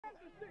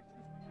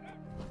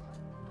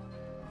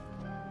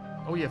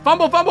Oh, yeah.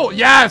 Fumble, fumble.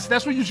 Yes,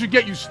 that's what you should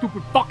get, you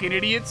stupid fucking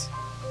idiots.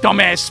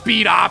 Dumbass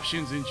speed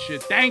options and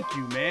shit. Thank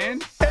you, man.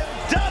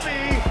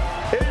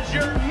 Dubby is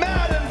your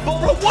Madden Bowl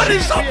Bro, what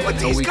is up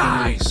with No these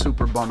guys?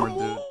 Super bummer,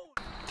 dude.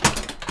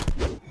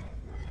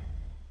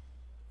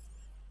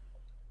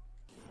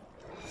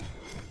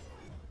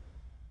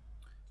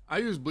 I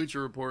use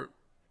Bleacher Report.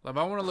 If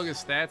I want to look at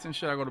stats and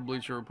shit, I go to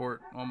Bleacher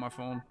Report on my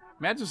phone.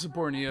 Imagine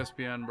supporting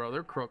ESPN, bro.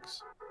 They're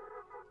crooks.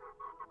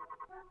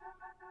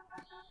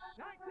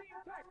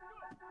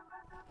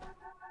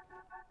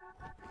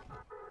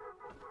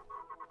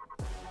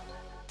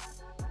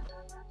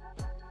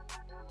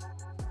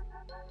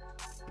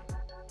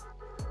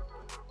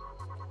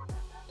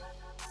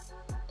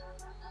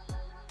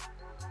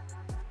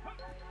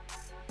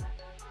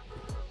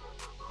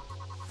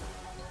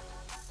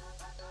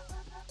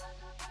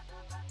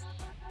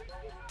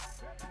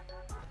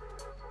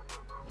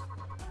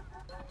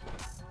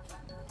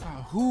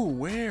 Who?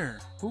 Where?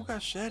 Who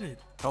got shedded?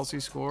 Kelsey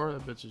score?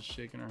 That bitch is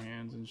shaking her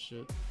hands and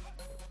shit.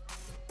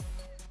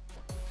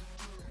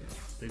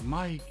 Big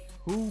Mike.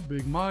 Who?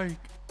 Big Mike.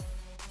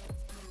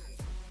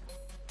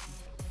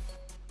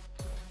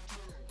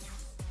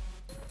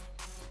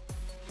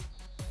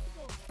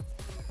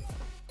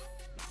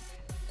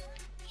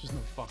 There's just no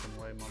fucking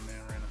way my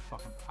man ran a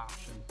fucking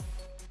option.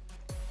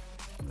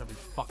 I'm gonna be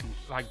fucking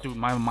like,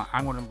 dude. I'm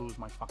gonna lose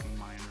my fucking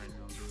mind right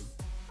now, dude.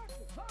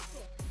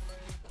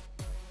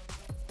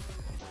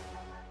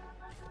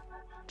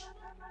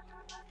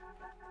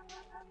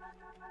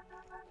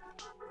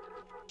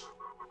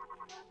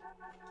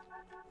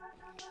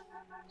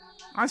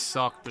 I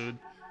suck, dude.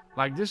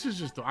 Like, this is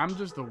just, I'm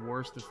just the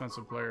worst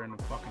defensive player in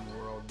the fucking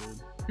world, dude.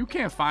 You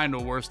can't find a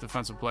worse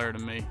defensive player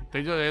than me.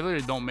 They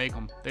literally don't make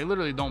them. They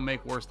literally don't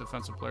make worse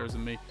defensive players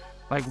than me.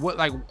 Like, what,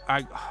 like,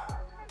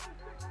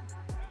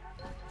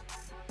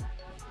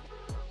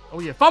 Oh,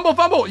 yeah. Fumble,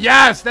 fumble.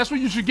 Yes, that's what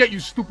you should get, you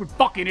stupid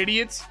fucking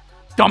idiots.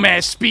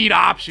 Dumbass speed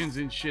options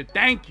and shit.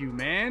 Thank you,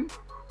 man.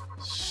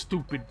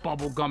 Stupid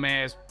bubblegum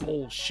ass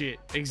bullshit.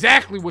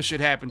 Exactly what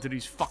should happen to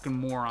these fucking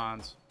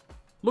morons.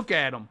 Look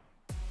at them.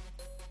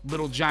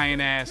 Little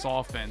giant ass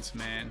offense,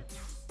 man.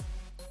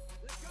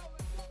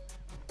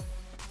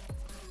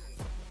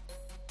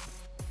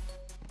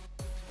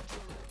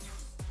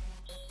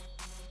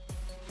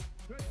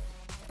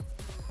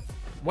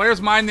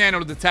 Where's my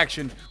nano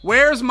detection?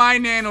 Where's my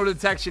nano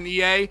detection,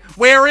 EA?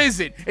 Where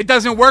is it? It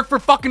doesn't work for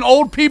fucking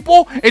old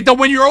people?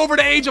 When you're over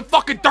the age of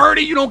fucking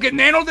 30, you don't get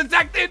nano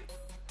detected?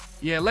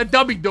 Yeah, let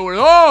Dubby do it.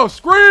 Oh,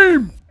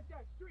 scream!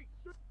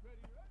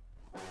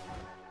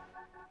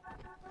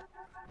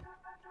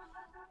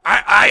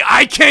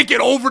 I can't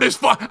get over this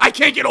I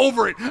can't get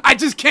over it. I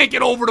just can't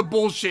get over the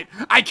bullshit.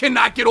 I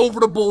cannot get over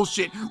the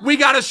bullshit. We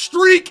got a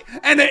streak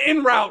and an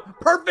in route.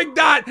 Perfect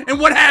dot, and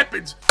what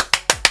happens?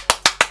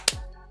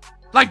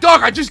 Like,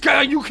 dog,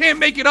 you can't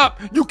make it up.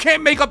 You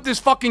can't make up this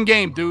fucking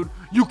game, dude.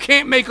 You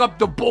can't make up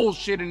the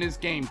bullshit in this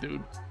game,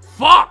 dude.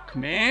 Fuck,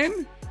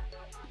 man.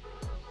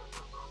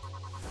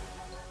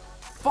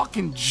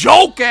 Fucking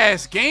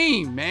joke-ass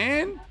game,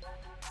 man.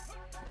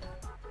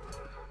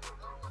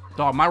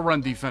 Dog, my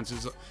run defense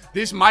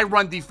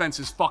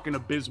is fucking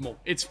abysmal.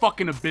 It's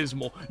fucking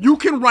abysmal. You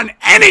can run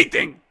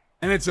anything,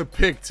 and it's a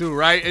pick too,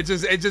 right? It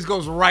just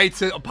goes right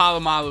to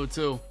Palomalu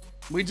too.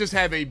 We just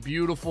have a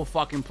beautiful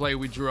fucking play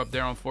we drew up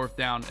there on 4th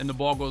down, and the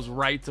ball goes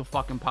right to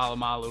fucking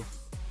Palomalu,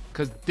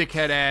 cause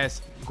dickhead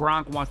ass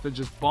Gronk wants to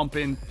just bump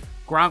in.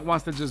 Gronk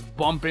wants to just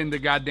bump into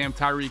goddamn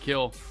Tyreek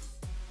Hill.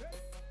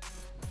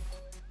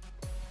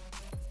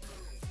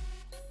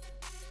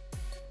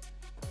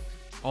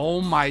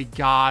 Oh my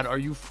god, are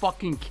you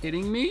fucking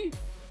kidding me?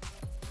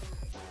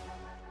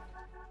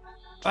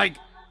 Like,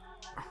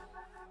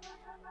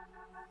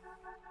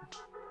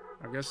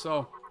 I guess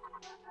so.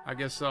 I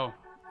guess so.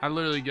 I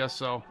literally guess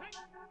so.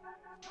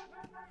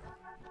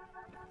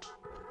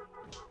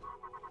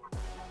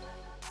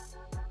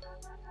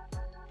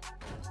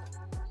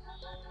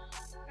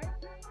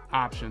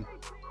 Option.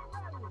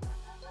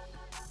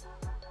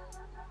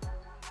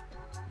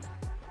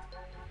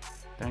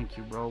 Thank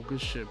you, bro.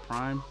 Good shit,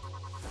 Prime.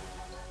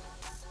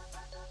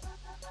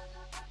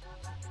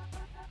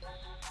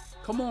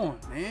 Come on,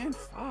 man.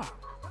 Fuck.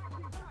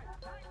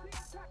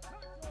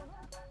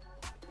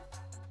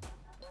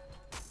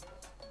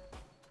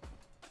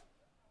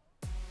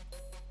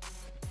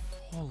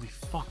 Holy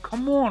fuck.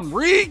 Come on,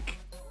 Reek.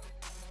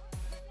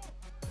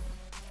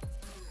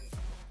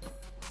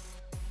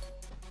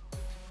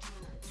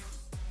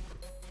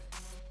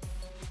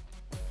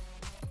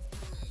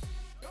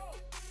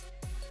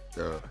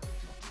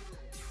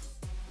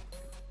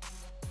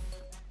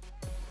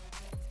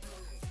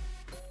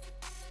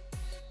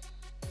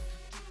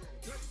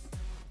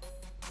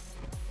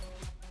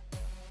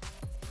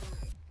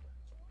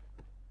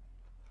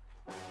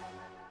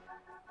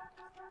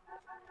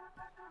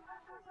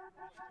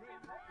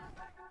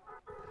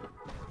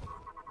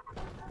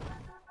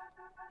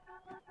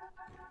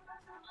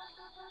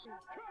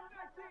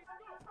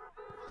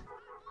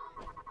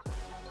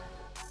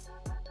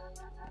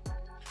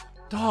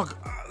 Dog,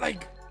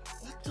 like,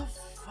 what the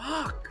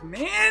fuck,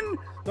 man?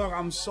 Dog,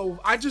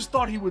 I just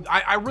thought he would,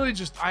 I really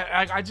just,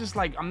 I just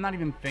like, I'm not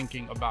even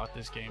thinking about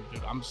this game,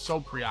 dude. I'm so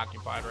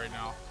preoccupied right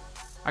now.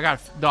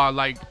 Dog,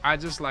 like, I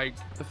just, like,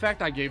 the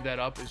fact I gave that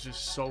up is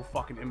just so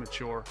fucking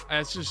immature.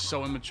 It's just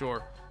so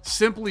immature.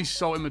 Simply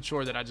so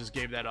immature that I just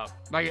gave that up.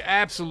 Like,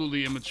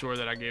 absolutely immature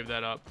that I gave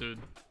that up, dude.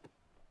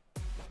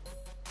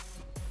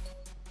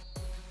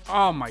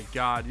 Oh my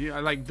god. Yeah,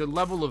 like, the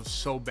level of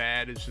so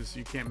bad is just,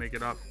 you can't make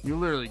it up. You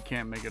literally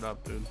can't make it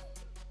up, dude.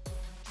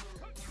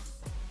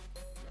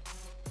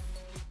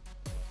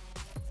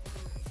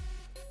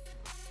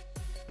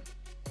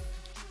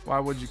 Why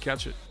would you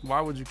catch it? Why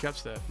would you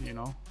catch that, you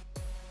know?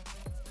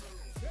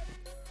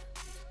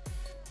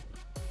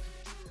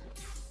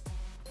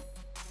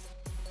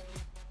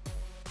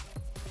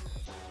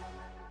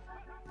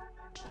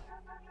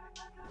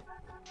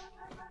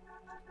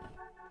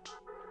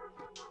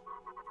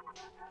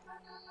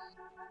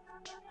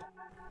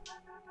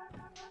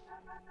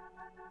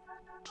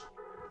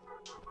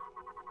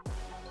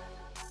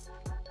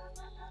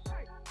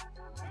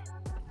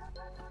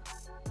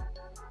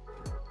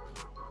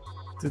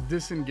 The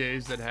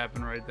disengage that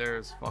happened right there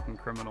is fucking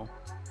criminal.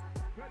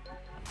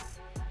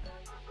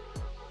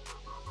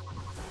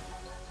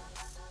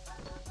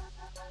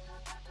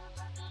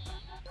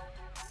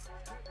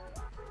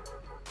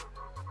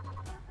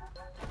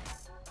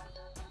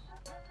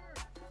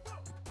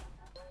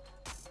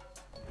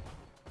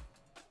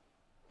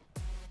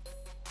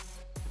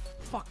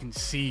 Fucking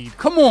seed.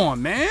 Come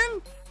on,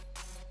 man.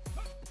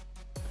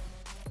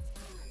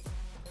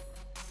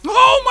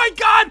 Oh my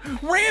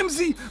god,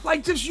 Ramsey,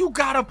 like, just, you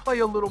gotta play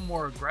a little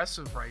more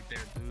aggressive right there,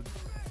 dude.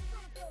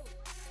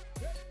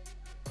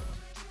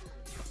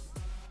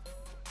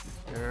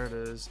 There it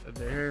is.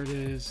 There it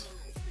is.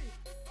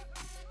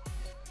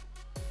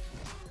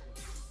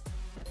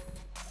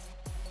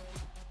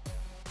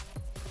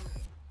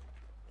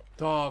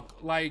 Dog,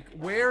 like,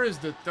 where is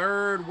the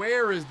third?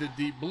 Where is the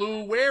deep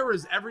blue? Where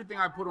is everything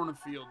I put on the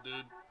field,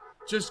 dude?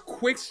 Just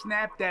quick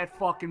snap that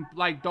fucking,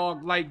 like,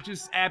 dog, like,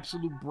 just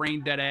absolute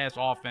brain dead ass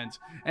offense.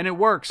 And it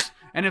works.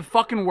 And it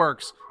fucking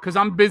works. Because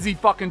I'm busy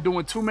fucking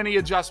doing too many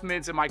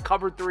adjustments and my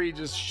cover three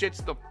just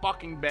shits the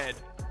fucking bed.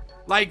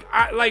 Like,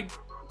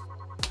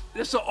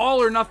 this is an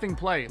all or nothing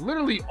play.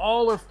 Literally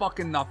all or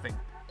fucking nothing.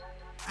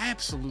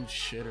 Absolute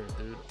shitter,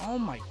 dude. Oh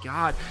my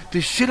god. The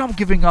shit I'm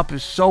giving up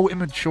is so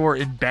immature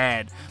and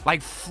bad.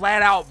 Like,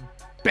 flat out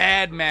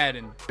bad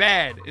Madden.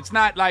 Bad. It's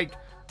not like...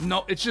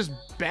 No, it's just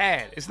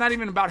bad. It's not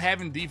even about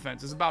having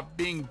defense. It's about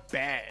being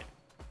bad.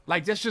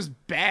 Like, that's just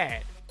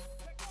bad.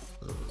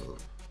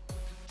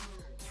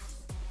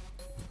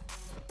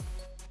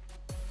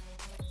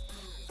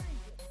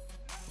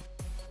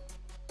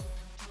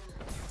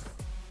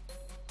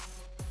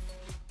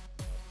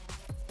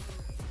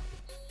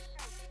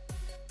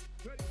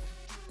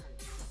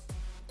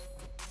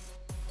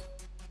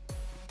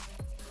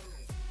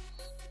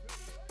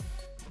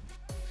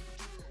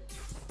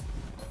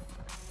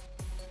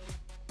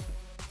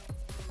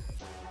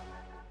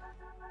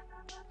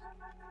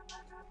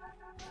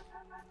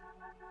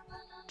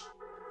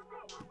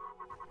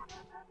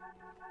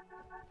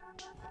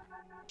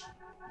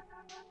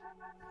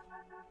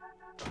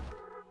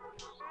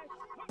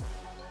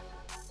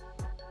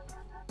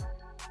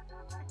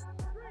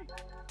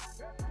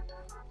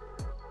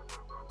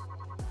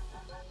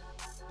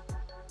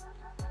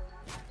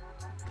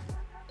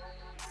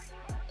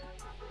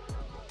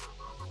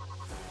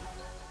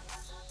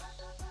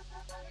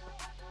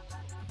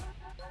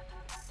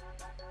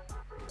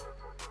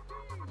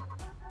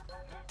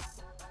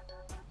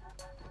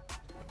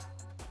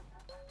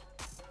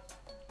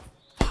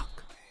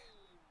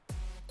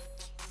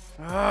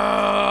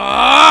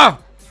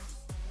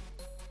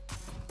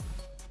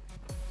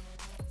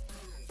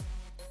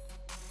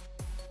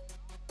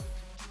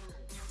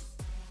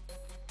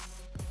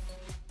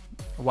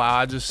 Wow,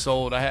 I just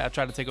sold. I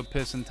tried to take a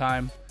piss in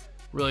time.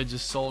 Really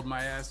just sold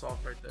my ass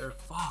off right there.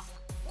 Fuck.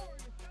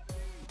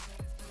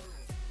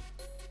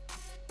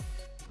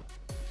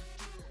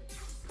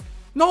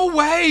 No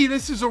way!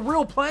 This is a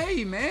real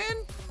play, man!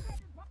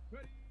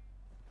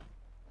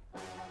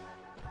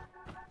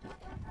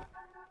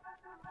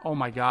 Oh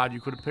my god, you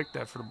could have picked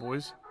that for the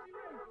boys.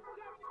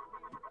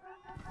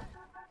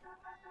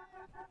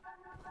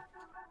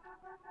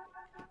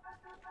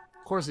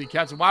 Of course he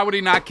catches it. Why would he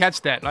not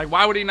catch that? Like,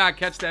 why would he not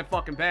catch that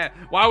fucking pass?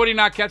 Why would he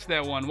not catch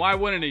that one? Why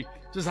wouldn't he?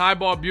 Just high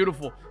ball,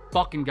 beautiful.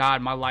 Fucking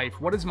god, my life.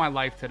 What is my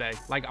life today?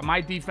 Like,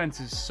 my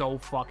defense is so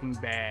fucking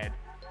bad.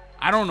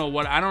 I don't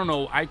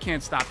know. I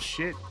can't stop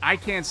shit. I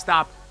can't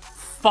stop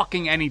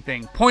fucking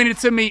anything. Point it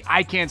to me.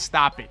 I can't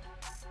stop it.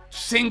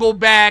 Single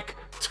back,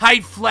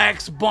 tight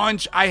flex,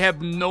 bunch. I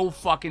have no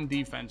fucking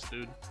defense,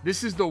 dude.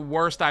 This is the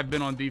worst I've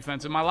been on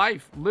defense in my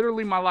life.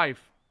 Literally my life.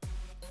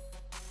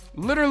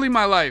 Literally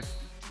my life.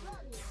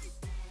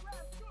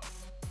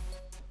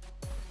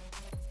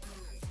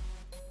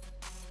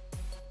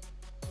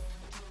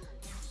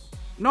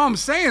 No, I'm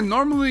saying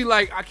normally,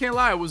 like, I can't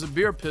lie, it was a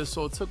beer piss,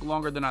 so it took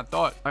longer than I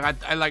thought.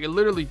 Like, it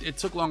literally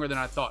took longer than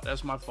I thought.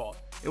 That's my fault.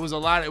 It was a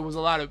lot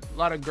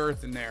of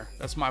girth in there.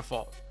 That's my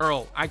fault.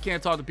 Earl, I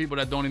can't talk to people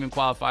that don't even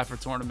qualify for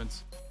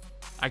tournaments.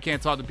 I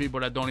can't talk to people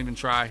that don't even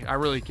try. I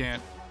really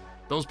can't.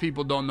 Those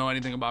people don't know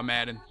anything about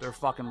Madden. They're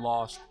fucking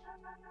lost.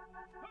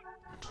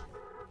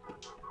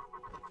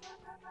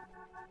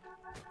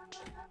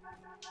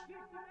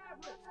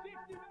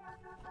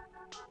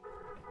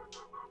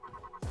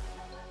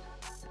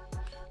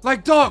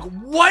 Like, dog,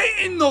 what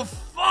in the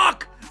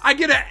fuck? I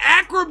get an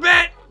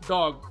acrobat?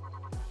 Dog.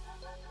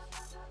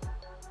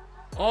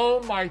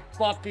 Oh my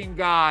fucking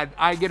God.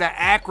 I get an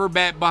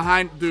acrobat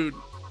behind, dude.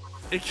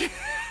 It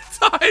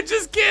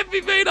just can't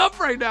be made up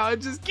right now.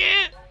 It just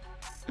can't.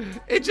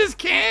 It just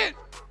can't.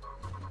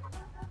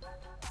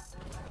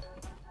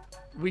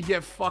 We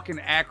get fucking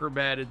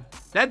acrobated.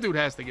 That dude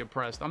has to get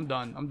pressed. I'm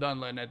done. I'm done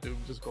letting that dude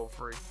just go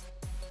free.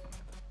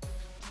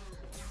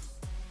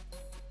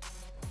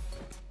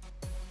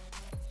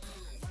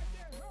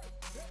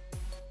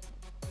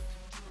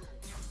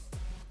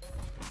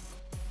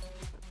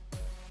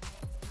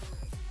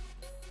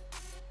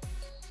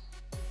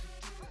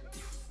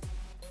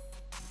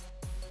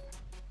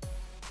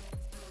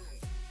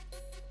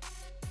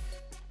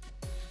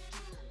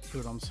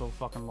 Dude, I'm so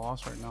fucking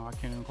lost right now. I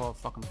can't even call a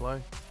fucking play.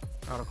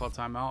 I gotta call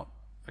timeout.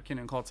 I can't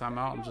even call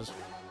timeout. I'm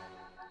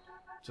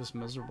just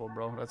miserable,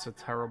 bro. That's a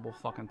terrible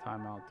fucking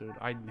timeout, dude.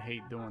 I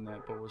hate doing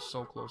that, but we're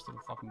so close to the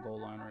fucking goal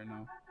line right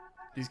now.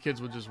 These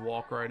kids would just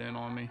walk right in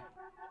on me.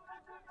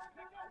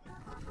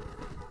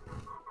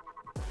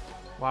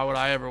 Why would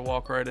I ever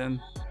walk right in?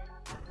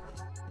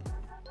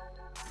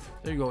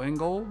 There you go, in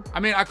goal. I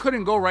mean, I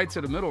couldn't go right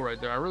to the middle right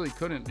there. I really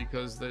couldn't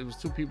because there was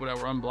two people that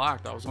were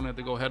unblocked. I was only have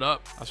to go head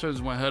up. I should have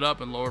just went head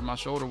up and lowered my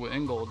shoulder with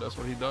in goal. That's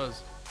what he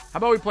does. How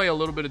about we play a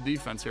little bit of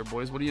defense here,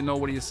 boys? What do you know?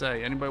 What do you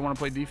say? Anybody want to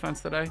play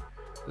defense today?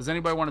 Does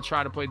anybody want to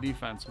try to play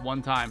defense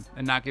one time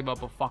and not give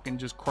up a fucking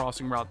just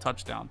crossing route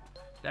touchdown?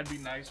 That'd be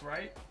nice,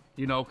 right?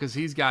 You know, because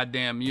he's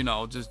goddamn, you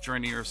know, just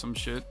Drenny or some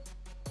shit.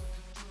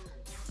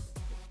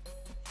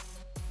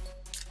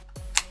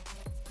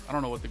 I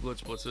don't know what the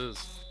glitch blitz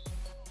is.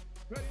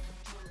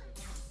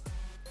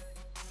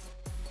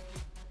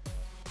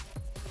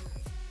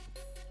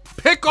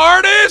 Pick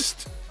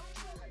artist!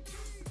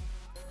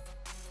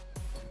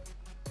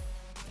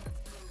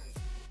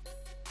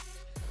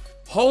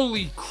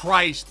 Holy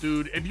Christ,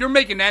 dude. If you're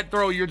making that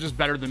throw, you're just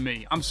better than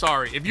me. I'm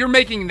sorry. If you're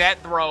making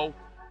that throw,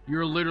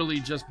 you're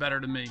literally just better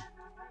than me.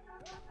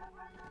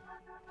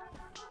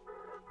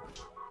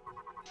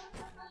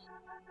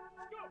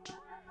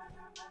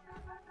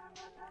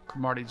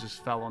 Cromartie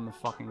just fell on the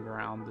fucking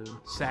ground, dude.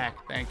 Sack,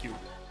 thank you.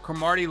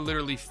 Cromartie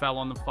literally fell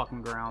on the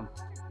fucking ground.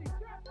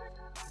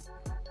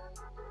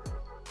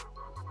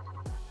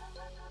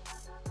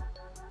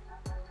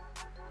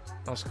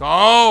 Let's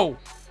go.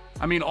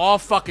 I mean, all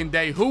fucking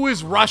day. Who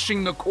is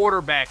rushing the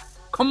quarterback?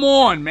 Come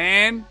on,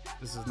 man.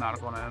 This is not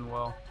going to end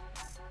well.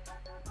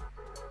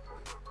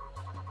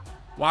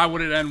 Why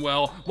would it end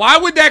well? Why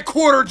would that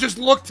quarter just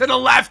look to the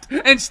left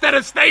instead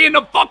of stay in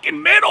the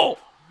fucking middle?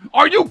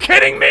 Are you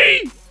kidding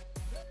me?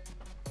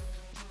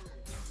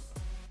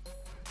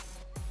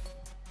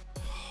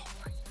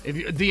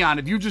 Dion,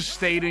 if you just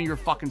stayed in your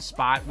fucking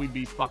spot, we'd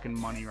be fucking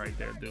money right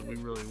there, dude. We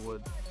really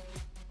would.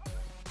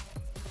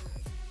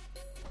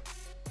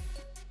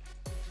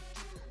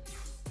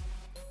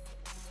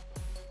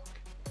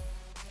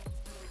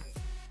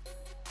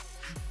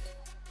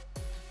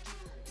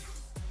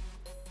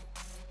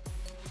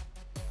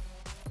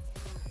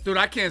 Dude,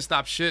 I can't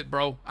stop shit,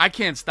 bro. I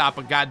can't stop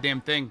a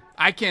goddamn thing.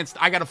 I can't.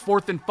 I got a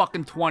 4th and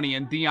fucking 20,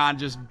 and Dion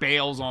just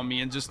bails on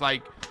me and just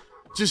like,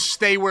 just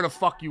stay where the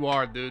fuck you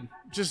are, dude.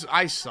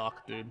 I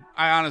suck, dude.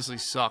 I honestly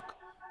suck.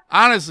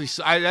 Honestly,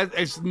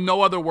 it's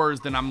no other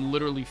words than I'm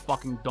literally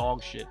fucking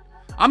dog shit.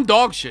 I'm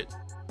dog shit.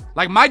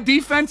 Like, my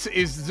defense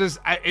is just,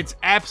 it's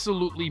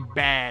absolutely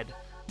bad.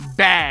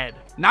 Bad.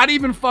 Not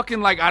even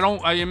fucking like, you know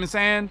what I'm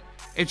saying?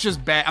 It's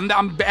just bad.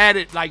 I'm bad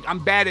at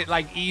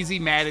like easy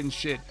Madden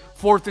shit.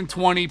 4th and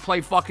 20,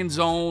 play fucking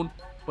zone.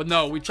 But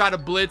no, we try to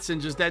blitz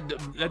and just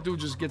that dude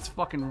just gets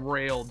fucking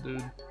railed,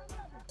 dude.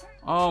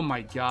 Oh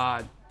my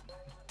God.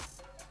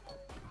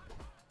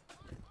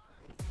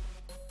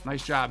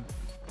 Nice job.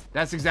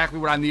 That's exactly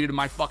what I needed in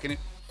my fucking...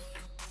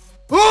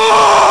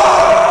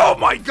 Oh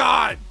my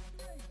God!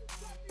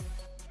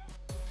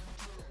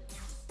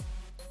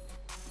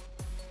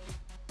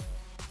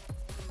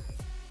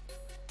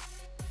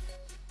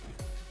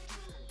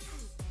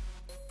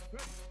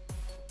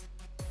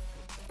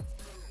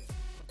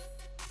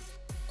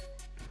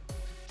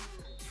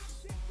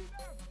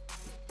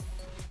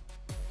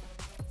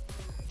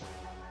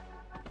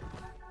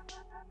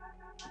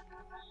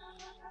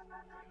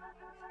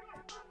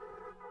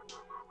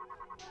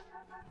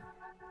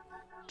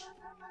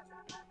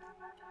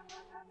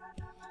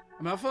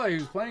 I mean, I feel like he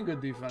was playing good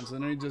defense,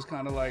 and then he just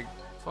kind of like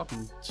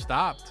fucking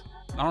stopped.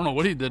 I don't know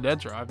what he did that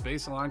drive.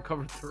 Baseline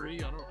cover 3.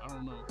 I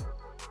don't know.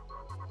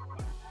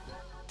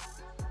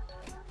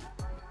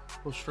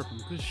 Go strip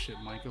him. Good shit,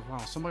 Mike. Wow,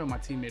 somebody on my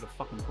team made a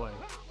fucking play.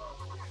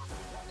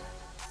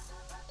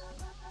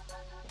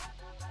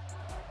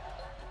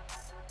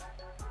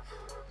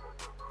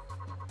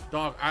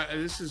 Dog,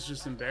 this is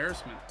just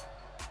embarrassment.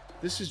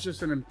 This is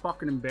just an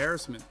fucking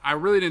embarrassment. I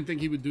really didn't think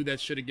he would do that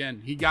shit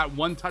again. He got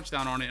 1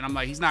 touchdown on it, and I'm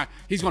like,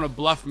 he's gonna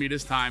bluff me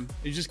this time.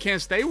 You just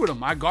can't stay with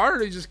him. I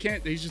guarded, he just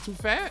can't, he's just too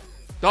fat.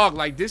 Dog,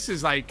 like, this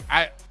is like,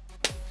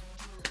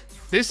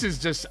 this is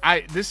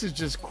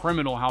just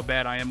criminal how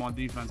bad I am on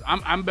defense.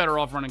 I'm better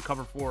off running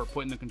cover 4,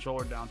 putting the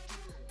controller down.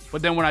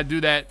 But then when I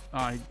do that,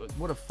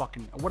 what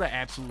an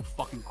absolute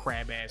fucking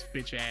crab ass,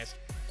 bitch ass.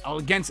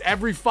 Against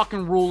every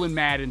fucking rule in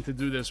Madden to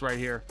do this right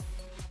here.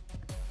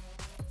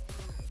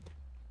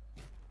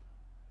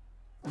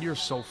 You're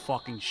so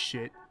fucking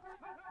shit.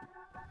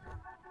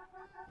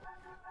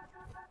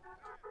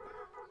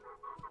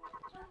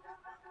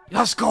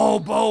 Let's go,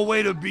 Bo.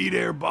 Way to be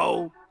there,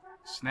 Bo.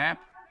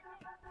 Snap.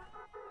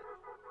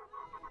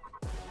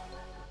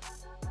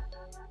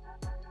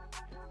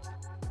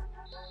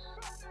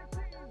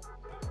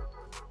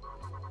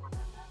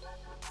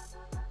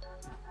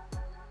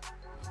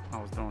 I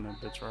was throwing that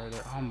bitch right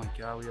there. Oh my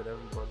god, we had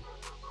everybody.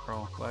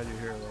 Bro, glad you're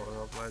here, though,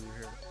 Earl. Glad you're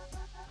here.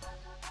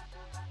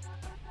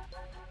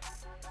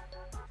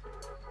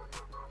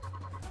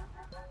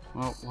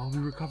 Well, we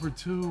recovered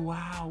too.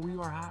 Wow, we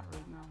are hot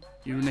right now.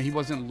 Even though he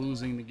wasn't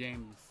losing the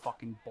game, you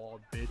fucking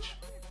bald bitch.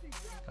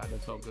 God,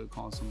 that felt good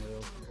calling somebody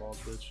else a bald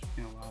bitch.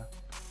 Can't lie.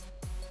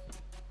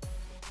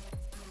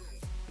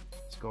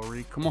 Let's go,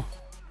 Reek. Come on.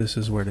 This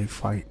is where they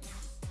fight.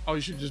 Oh,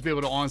 you should just be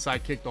able to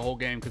onside kick the whole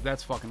game because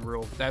that's fucking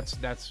real. That's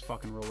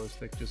fucking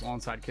realistic. Just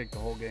onside kick the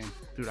whole game.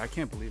 Dude, I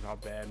can't believe how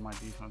bad my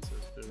defense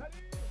is, dude.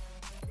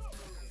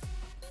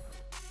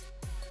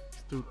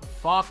 Dude,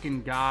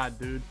 fucking God,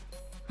 dude.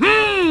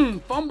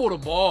 Fumble the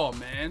ball,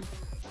 man.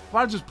 If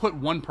I just put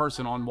 1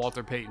 person on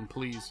Walter Payton,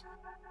 please.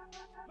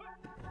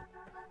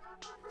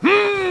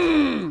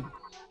 Woohoo!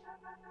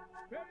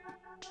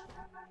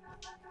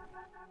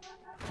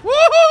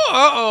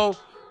 Uh-oh.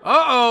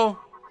 Uh-oh.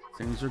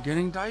 Things are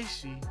getting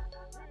dicey.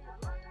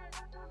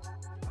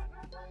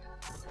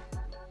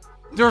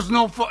 There's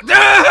no too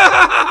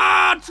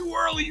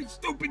early, you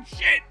stupid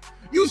shit.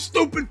 You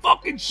stupid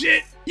fucking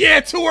shit. Yeah,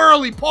 too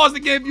early. Pause the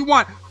game if you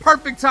want.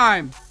 Perfect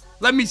time.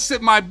 Let me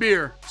sip my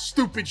beer.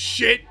 Stupid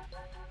shit.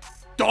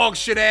 Dog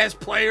shit ass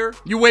player.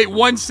 You wait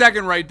 1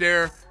 second right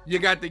there. You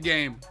got the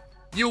game.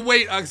 You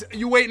wait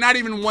not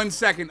even 1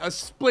 second. A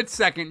split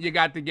second. You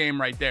got the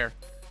game right there.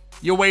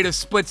 You wait a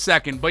split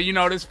second. But you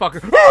know this fucker.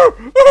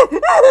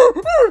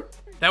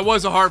 That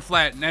was a hard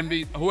flat. And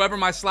MB, whoever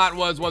my slot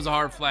was a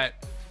hard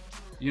flat.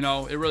 You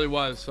know, it really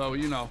was. So,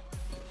 you know.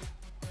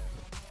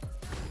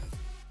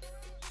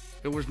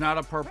 It was not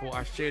a purple.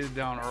 I shaded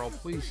down, Earl.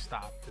 Please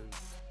stop, dude.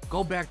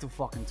 Go back to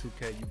fucking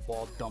 2K, you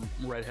bald, dumb,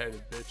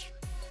 red-headed bitch.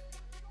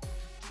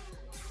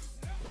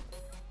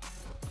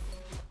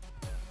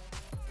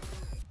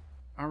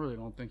 I really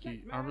don't think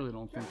he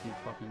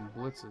fucking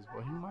blitzes,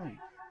 but he might.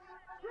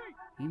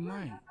 He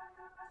might.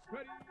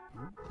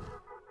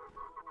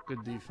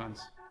 Good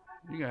defense.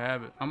 You can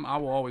have it. I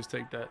will always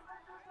take that.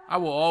 I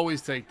will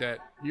always take that.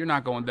 You're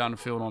not going down the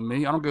field on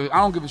me. I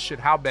don't give a shit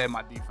how bad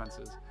my defense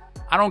is.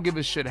 I don't give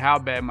a shit how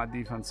bad my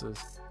defense is.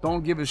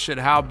 Don't give a shit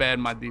how bad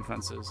my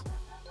defense is.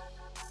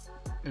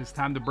 It's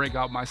time to break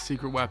out my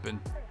secret weapon.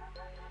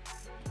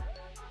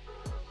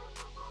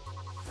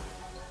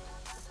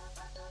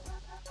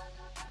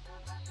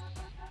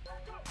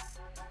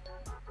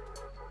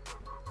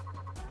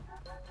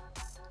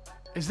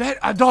 Is that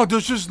a dog?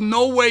 There's just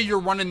no way you're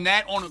running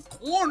that on a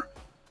corner.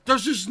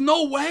 There's just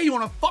no way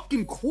on a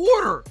fucking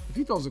quarter. If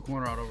he throws a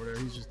corner out over there,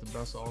 he's just the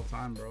best of all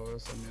time, bro. I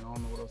mean, I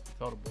don't know what else to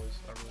tell the boys.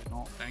 I really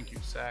don't. Thank you,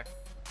 Sack.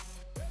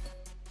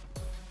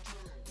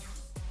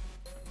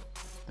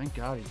 Thank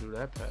God he threw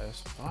that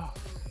pass. Wow.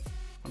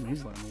 I mean,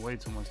 he's letting way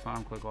too much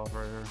time click off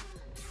right here.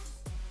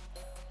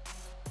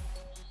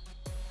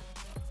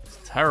 It's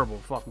terrible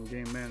fucking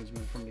game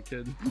management from the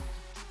kid.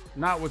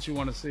 Not what you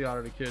want to see out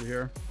of the kid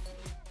here.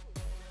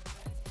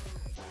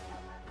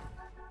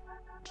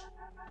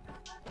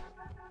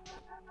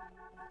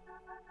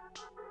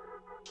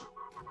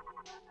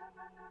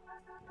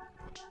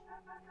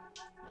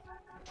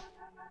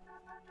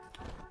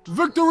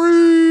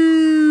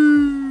 Victory!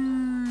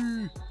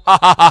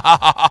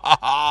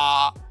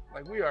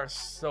 Like, we are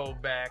so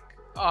back.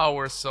 Oh,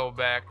 we're so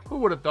back. Who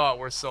would have thought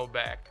we're so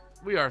back?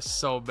 We are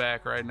so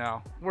back right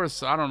now.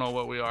 I don't know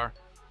what we are.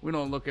 We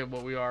don't look at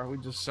what we are. We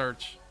just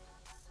search.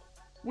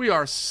 We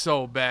are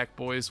so back,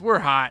 boys. We're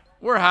hot.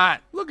 We're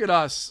hot. Look at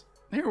us.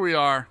 Here we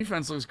are.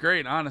 Defense looks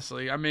great,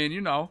 honestly. I mean,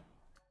 you know.